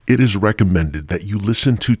It is recommended that you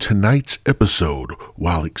listen to tonight's episode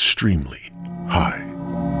while extremely high.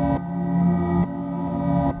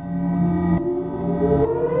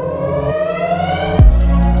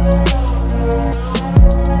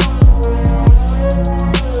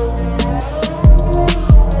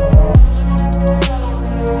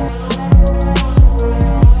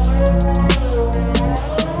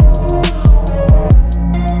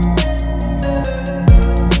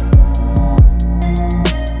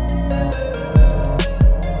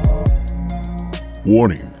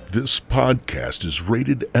 Warning, this podcast is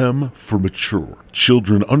rated M for mature.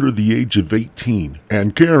 Children under the age of 18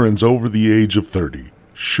 and Karens over the age of 30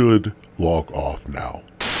 should log off now.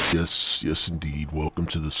 Yes, indeed. Welcome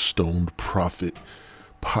to the Stoned Prophet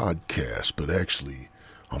podcast. But actually,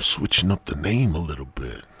 I'm switching up the name a little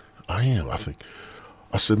bit. I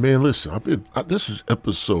said, man, listen, this is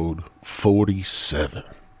episode 47.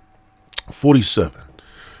 47.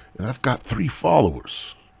 And I've got 3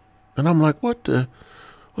 followers. And I'm like, what the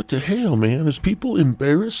hell, man? Is people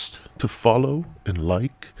embarrassed to follow and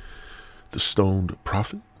like the Stoned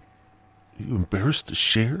Prophet? Are you embarrassed to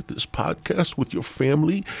share this podcast with your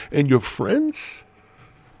family and your friends?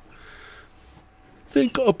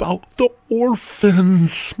 Think about the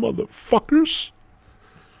orphans, motherfuckers.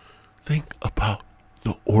 Think about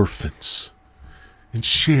the orphans and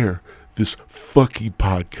share this fucking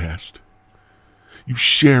podcast. You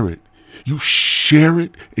share it. You share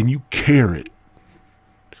it and you care it.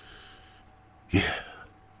 Yeah,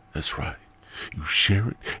 that's right. You share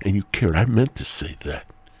it and you care it. I meant to say that.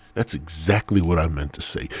 That's exactly what I meant to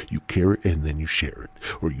say. You care it and then you share it.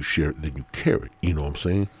 Or you share it and then you care it. You know what I'm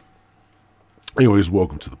saying? Anyways,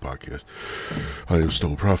 welcome to the podcast. I am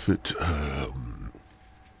Stone Prophet.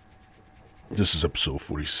 This is episode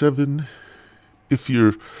 47. If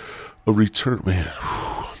you're a return, man,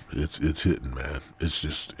 it's hitting, man. It's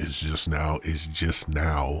just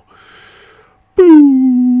now.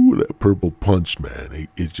 Boo! That purple punch, man.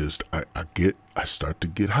 I start to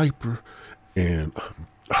get hyper, and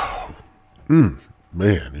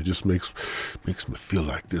man, it just makes me feel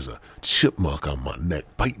like there's a chipmunk on my neck,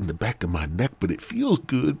 biting the back of my neck. But it feels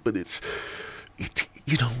good, but it's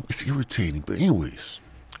irritating. But anyways,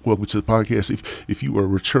 welcome to the podcast. If you are a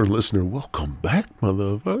return listener, welcome back,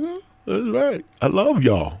 motherfucker. That's right. I love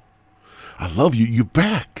y'all. I love you. You're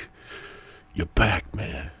back. You're back,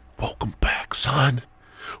 man. Welcome back, son.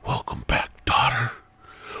 Welcome back, daughter.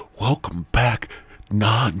 Welcome back,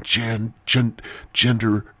 non-gender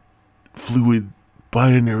fluid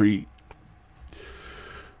binary.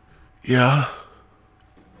 Yeah.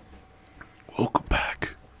 Welcome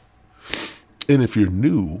back. And if you're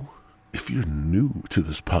new to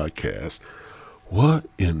this podcast, what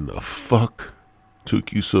in the fuck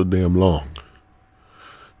took you so damn long?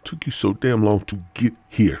 Took you so damn long to get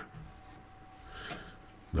here.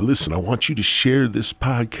 Now listen, I want you to share this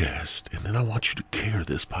podcast, and then I want you to care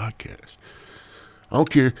this podcast. I don't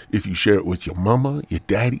care if you share it with your mama, your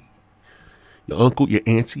daddy, your uncle, your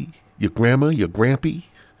auntie, your grandma, your grampy,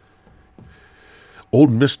 old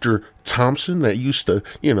Mr. Thompson that used to,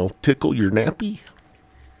 tickle your nappy.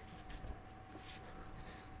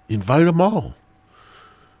 Invite them all.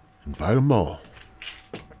 Invite them all.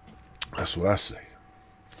 That's what I say.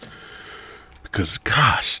 Because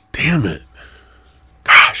gosh damn it.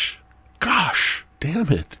 Gosh damn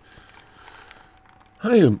it.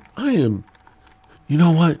 I am, you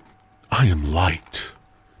know what? I am liked.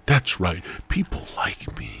 That's right. People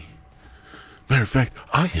like me. Matter of fact,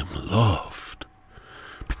 I am loved.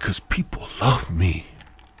 Because people love me.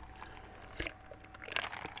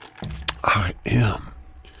 I am.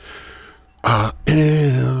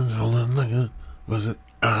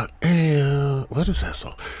 What is that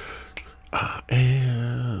song?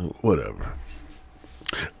 Whatever.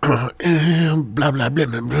 Blah, blah, blah, blah,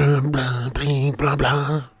 blah, blah, blah,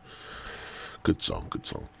 blah. Good song.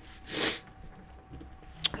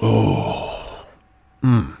 Oh.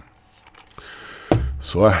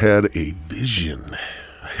 So I had a vision.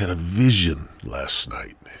 Last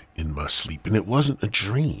night in my sleep, and it wasn't a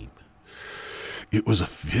dream. It was a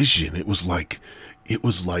vision. It was like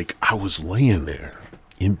I was laying there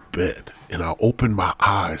in bed, and I opened my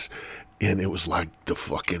eyes, and it was like the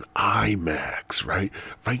fucking IMAX, right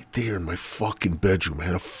there in my fucking bedroom. I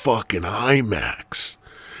had a fucking IMAX,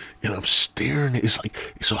 and I'm staring. It's like,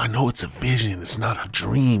 so I know it's a vision. It's not a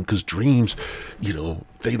dream, because dreams, they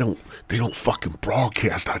don't fucking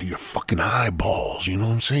broadcast out of your fucking eyeballs. You know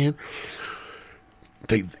what I'm saying?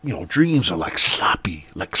 Dreams are like sloppy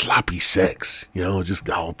sex. Just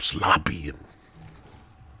all sloppy, and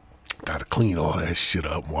gotta clean all that shit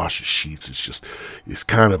up, wash the sheets. It's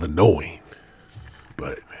kind of annoying.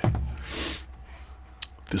 But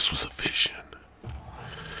this was a vision.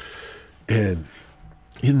 And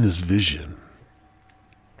in this vision,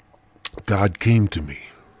 God came to me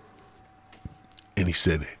and he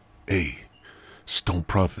said, hey, Stone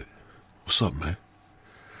Prophet, what's up, man?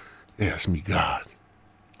 He asked me, God,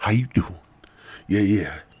 how you doing?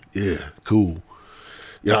 Yeah, cool.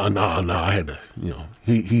 Yeah, nah, I had to,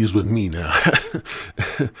 he's with me now.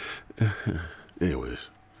 Anyways,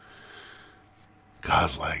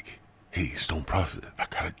 God's like, hey, Stone Prophet, I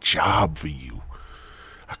got a job for you.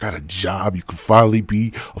 I got a job. You can finally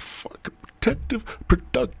be a fucking protective,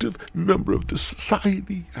 productive member of this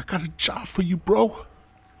society. I got a job for you, bro.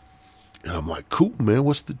 And I'm like, cool, man,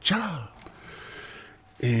 what's the job?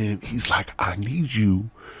 And he's like, I need you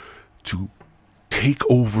to take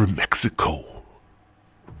over Mexico.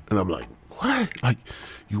 And I'm like, what? Like,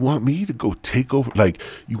 you want me to go take over? Like,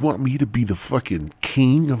 you want me to be the fucking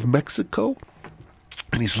king of Mexico?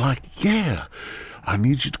 And he's like, yeah, I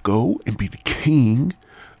need you to go and be the king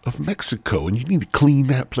of Mexico. And you need to clean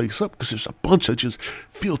that place up because there's a bunch of just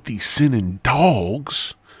filthy, sinning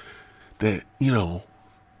dogs that,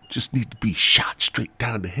 just need to be shot straight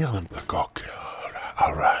down the hill. And I'm like, okay,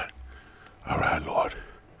 all right, Lord.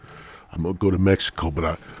 I'm going to go to Mexico,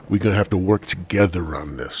 but we're going to have to work together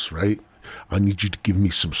on this, right? I need you to give me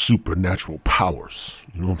some supernatural powers.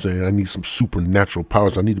 You know what I'm saying? I need some supernatural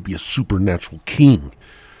powers. I need to be a supernatural king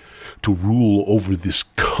to rule over this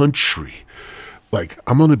country. Like,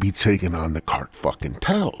 I'm going to be taking on the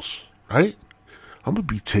cartels, right? I'm going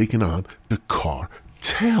to be taking on the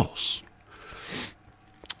cartels.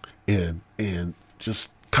 And just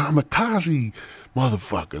kamikaze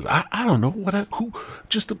motherfuckers. I don't know I'm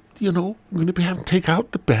going to be having to take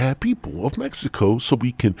out the bad people of Mexico so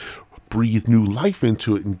we can breathe new life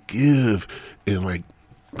into it and give and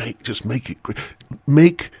make it great.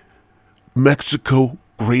 Make Mexico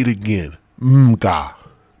great again. Mga.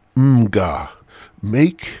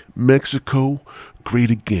 Make Mexico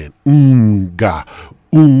great again. Mga.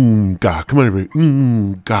 Come on, everybody.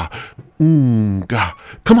 Mga.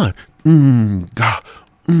 Come on. Mga.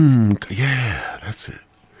 Yeah, that's it.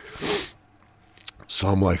 So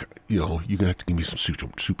I'm like, you're gonna have to give me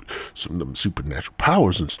some supernatural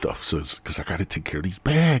powers and stuff, so because I got to take care of these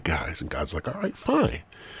bad guys. And God's like, all right, fine.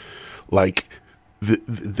 Like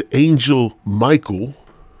the angel Michael,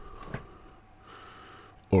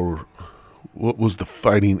 or what was the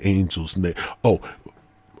fighting angel's name? Oh,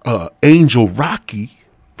 Angel Rocky,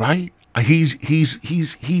 right?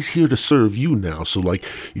 He's here to serve you now. So like,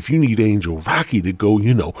 if you need Angel Rocky to go,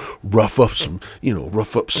 rough up some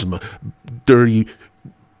dirty,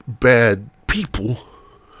 bad people.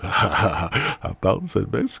 I about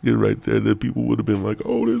said Mexican right there. That people would have been like,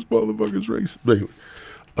 "Oh, this motherfucker's racist." But anyway,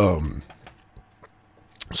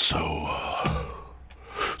 so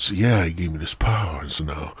yeah, he gave me this power, and so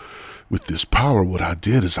now, with this power, what I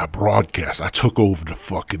did is I broadcast. I took over the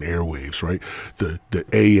fucking airwaves, right? The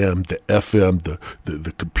AM, the FM, the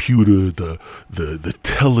computer, the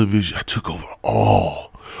television. I took over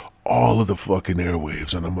all of the fucking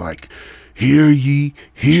airwaves, and I'm like, hear ye,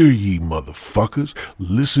 motherfuckers!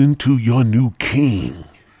 Listen to your new king.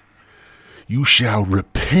 You shall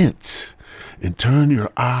repent and turn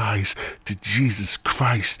your eyes to Jesus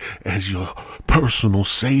Christ as your personal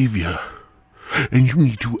savior. And you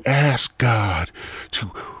need to ask God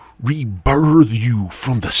to rebirth you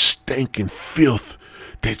from the stinking filth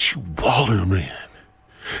that you wallow in.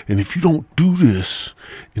 And if you don't do this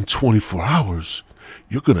in 24 hours,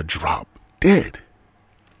 you're going to drop dead.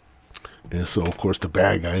 And so, of course, the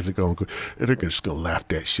bad guys are they're just going to laugh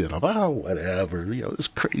that shit off. Oh, whatever. This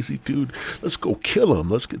crazy dude. Let's go kill him.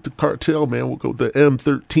 Let's get the cartel, man. We'll go the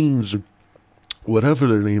M13s or whatever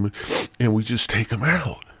their name is, and we just take them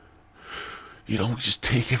out. We just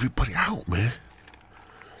take everybody out, man.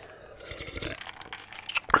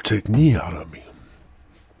 Or take me out of me.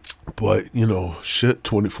 But,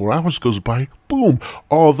 24 hours goes by, boom,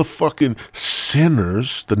 all the fucking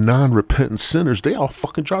sinners, the non-repentant sinners, they all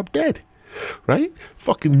fucking drop dead, right?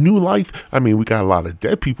 Fucking new life. I mean, we got a lot of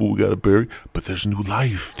dead people we got to bury, but there's new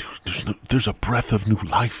life. There's a breath of new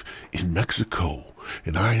life in Mexico.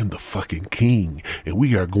 And I am the fucking king. And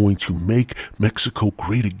we are going to make Mexico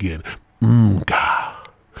great again. Mga.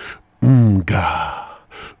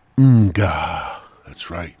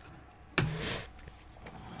 That's right.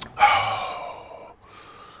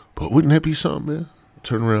 But wouldn't that be something, man?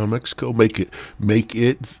 Turn around Mexico, make it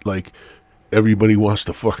like everybody wants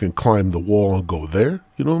to fucking climb the wall and go there.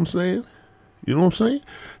 You know what I'm saying?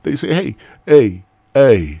 They say, hey,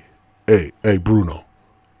 Bruno.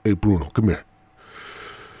 Hey, Bruno, come here.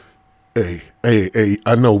 Hey,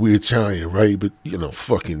 I know we're Italian, right? But,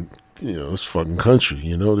 fucking this fucking country,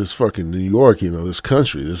 this fucking New York, this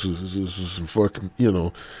country. This is some fucking,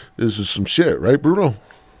 this is some shit, right, Bruno?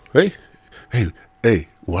 Hey,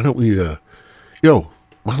 why don't we,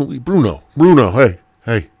 Bruno,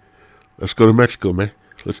 hey, let's go to Mexico, man.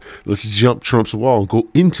 Let's jump Trump's wall and go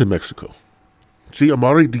into Mexico. See, I'm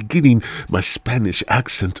already getting my Spanish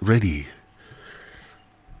accent ready.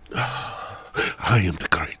 I am the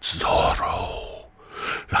great Zorro.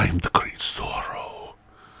 I am the great Zorro.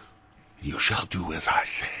 You shall do as I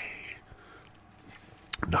say,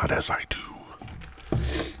 not as I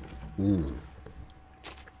do.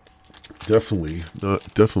 Definitely,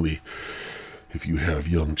 if you have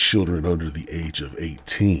young children under the age of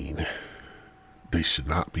 18, they should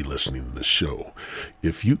not be listening to the show.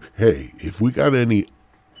 If we got any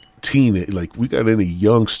we got any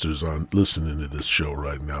youngsters on listening to this show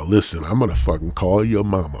right now, listen, I'm gonna fucking call your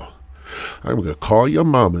mama. I'm gonna call your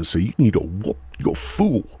mama and say, you need to whoop your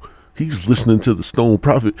fool. He's listening to the Stone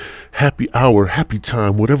Prophet happy hour, happy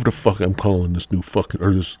time, whatever the fuck I'm calling this new fucking,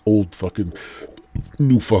 or this old fucking,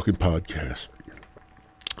 new fucking podcast.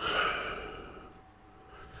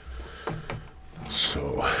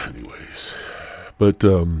 So, anyways, but,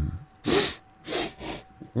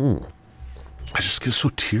 I just get so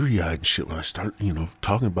teary-eyed and shit when I start,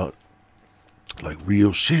 talking about, like,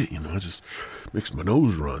 real shit, it just makes my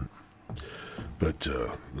nose run. But,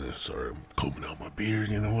 sorry, I'm combing out my beard,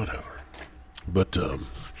 whatever. But,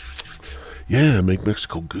 make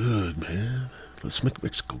Mexico good, man. Let's make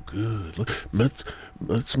Mexico good.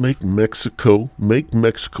 Let's make Mexico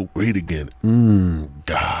great again.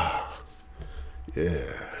 God.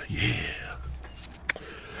 Yeah.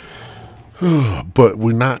 But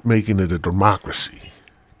we're not making it a democracy,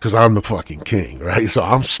 because I'm the fucking king, right? So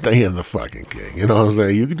I'm staying the fucking king. You know what I'm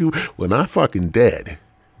saying? You can do, when I'm fucking dead,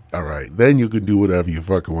 all right, then you can do whatever you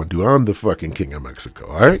fucking want to do. I'm the fucking king of Mexico,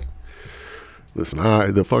 all right? Listen,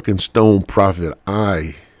 the fucking Stone Prophet,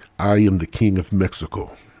 I am the king of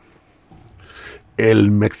Mexico. El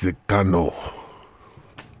Mexicano.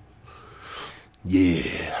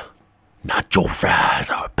 Yeah. Nacho fries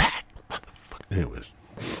are back. Anyways.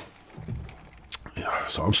 Yeah,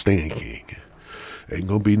 so I'm staying king. Ain't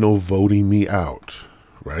gonna be no voting me out,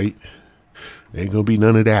 right? Ain't gonna be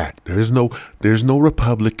none of that. There's no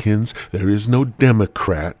Republicans. There is no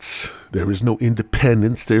Democrats. There is no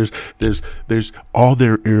independents. There's all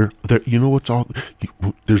there. You know what's all?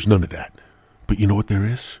 There's none of that. But you know what there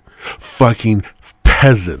is? Fucking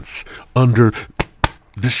peasants under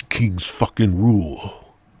this king's fucking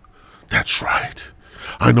rule. That's right.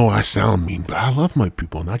 I know I sound mean, but I love my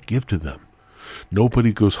people and I give to them.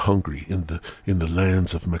 Nobody goes hungry in the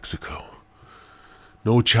lands of Mexico.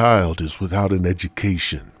 No child is without an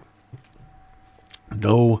education.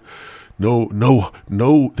 No,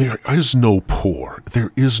 there is no poor.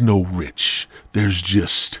 There is no rich. There's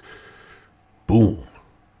just, boom,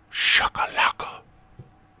 shakalaka.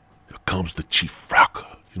 Here comes the chief rocker.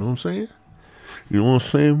 You know what I'm saying? You know what I'm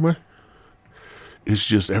saying, man? It's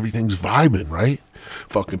just everything's vibing, right?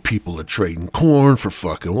 Fucking people are trading corn for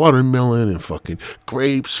fucking watermelon and fucking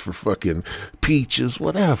grapes for fucking peaches,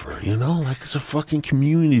 whatever, like it's a fucking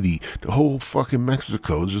community. The whole fucking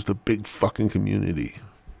Mexico is just a big fucking community.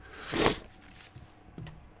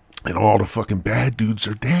 And all the fucking bad dudes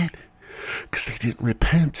are dead because they didn't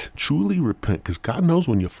repent, truly repent, because God knows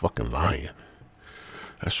when you're fucking lying.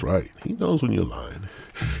 That's right. He knows when you're lying.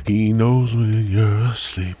 He knows when you're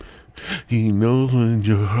asleep. He knows when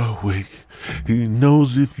you're awake. He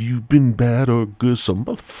knows if you've been bad or good. Some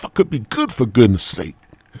motherfucker be good, for goodness sake.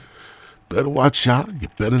 Better watch out. You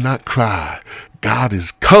better not cry. God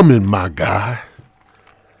is coming, my guy.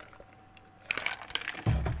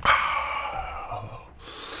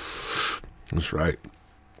 That's right.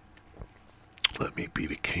 Let me be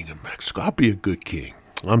the king of Mexico. I'll be a good king.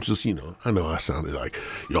 I'm just, I know I sounded like,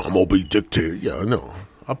 I'm gonna be dictator. Yeah, I know.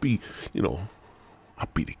 I'll be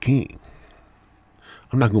the king.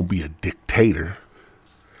 I'm not going to be a dictator.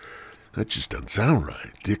 That just doesn't sound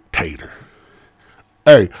right. Dictator.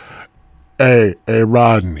 Hey,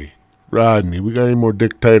 Rodney, we got any more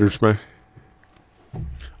dictators, man?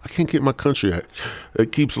 I can't get my country.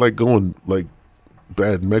 It keeps going like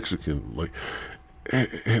bad Mexican. Like,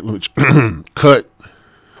 let me cut.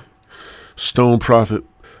 Stone Prophet,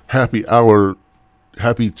 happy hour,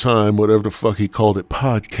 happy time, whatever the fuck he called it,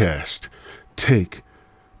 podcast. Take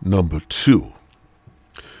number 2.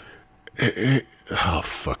 Oh,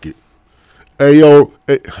 fuck it. Hey, yo.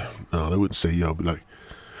 Hey. No, they wouldn't say yo, but like,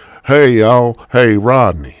 hey, y'all. Hey,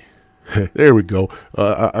 Rodney. There we go.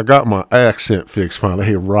 I got my accent fixed finally.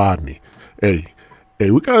 Hey, Rodney. Hey,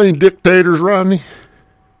 we got any dictators, Rodney?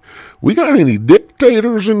 We got any dictators?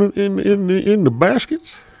 taters in the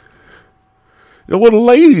baskets? You know, what the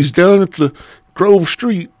ladies down at the Grove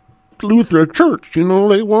Street Lutheran Church, you know,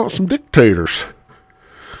 they want some dictators.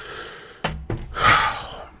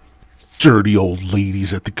 Dirty old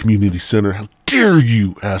ladies at the community center, how dare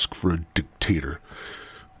you ask for a dictator?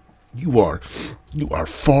 You are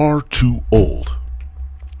far too old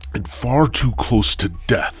and far too close to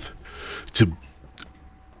death to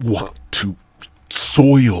want to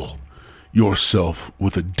soil yourself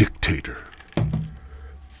with a dictator.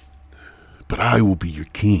 But I will be your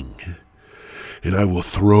king, and I will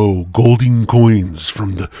throw golden coins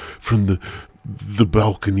from the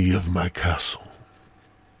balcony of my castle.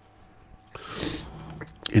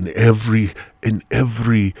 What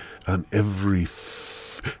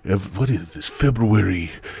is this?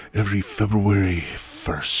 Every February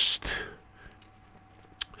 1st,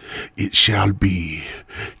 it shall be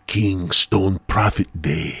King Stone Prophet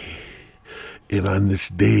Day, and on this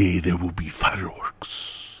day there will be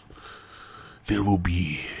fireworks. There will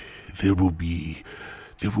be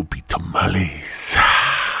tamales,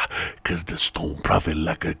 'cause the Stone Prophet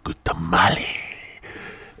like a good tamale.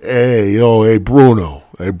 Hey, Bruno,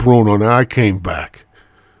 now I came back.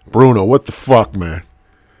 Bruno, what the fuck, man?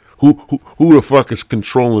 Who the fuck is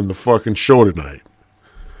controlling the fucking show tonight?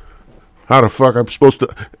 How the fuck I'm supposed to...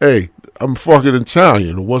 Hey, I'm fucking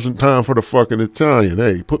Italian. It wasn't time for the fucking Italian.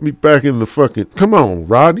 Hey, put me back in the fucking... Come on,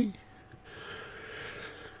 Rodney.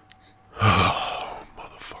 Oh,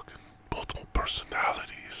 motherfucking multiple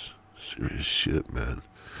personalities. Serious shit, man.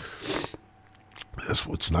 That's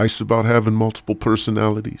what's nice about having multiple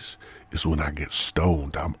personalities, is when I get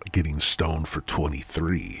stoned, I'm getting stoned for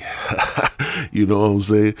 23. You know what I'm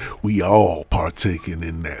saying? We all partaking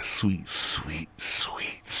in that sweet, sweet,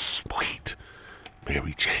 sweet, sweet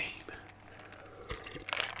Mary Jane.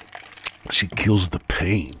 She kills the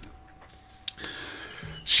pain.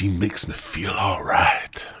 She makes me feel all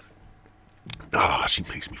right. She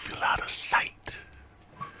makes me feel out of sight.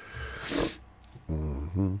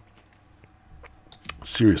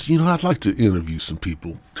 Serious. You know, I'd like to interview some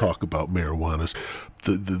people, talk about marijuana,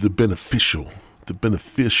 the beneficial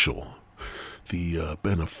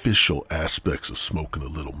aspects of smoking a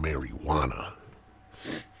little marijuana.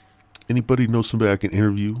 Anybody know somebody I can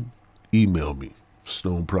interview? Email me,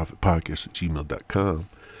 stoneprophetpodcast@gmail.com.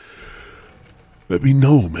 Let me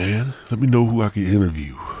know, man. Let me know who I can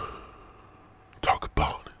interview. Talk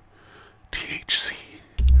about THC.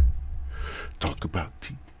 Talk about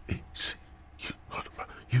THC.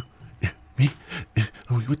 You and me, and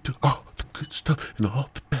we went through all the good stuff and all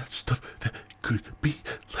the bad stuff that could be.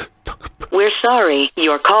 Let's talk about. We're sorry,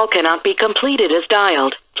 your call cannot be completed as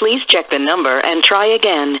dialed. Please check the number and try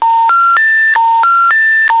again.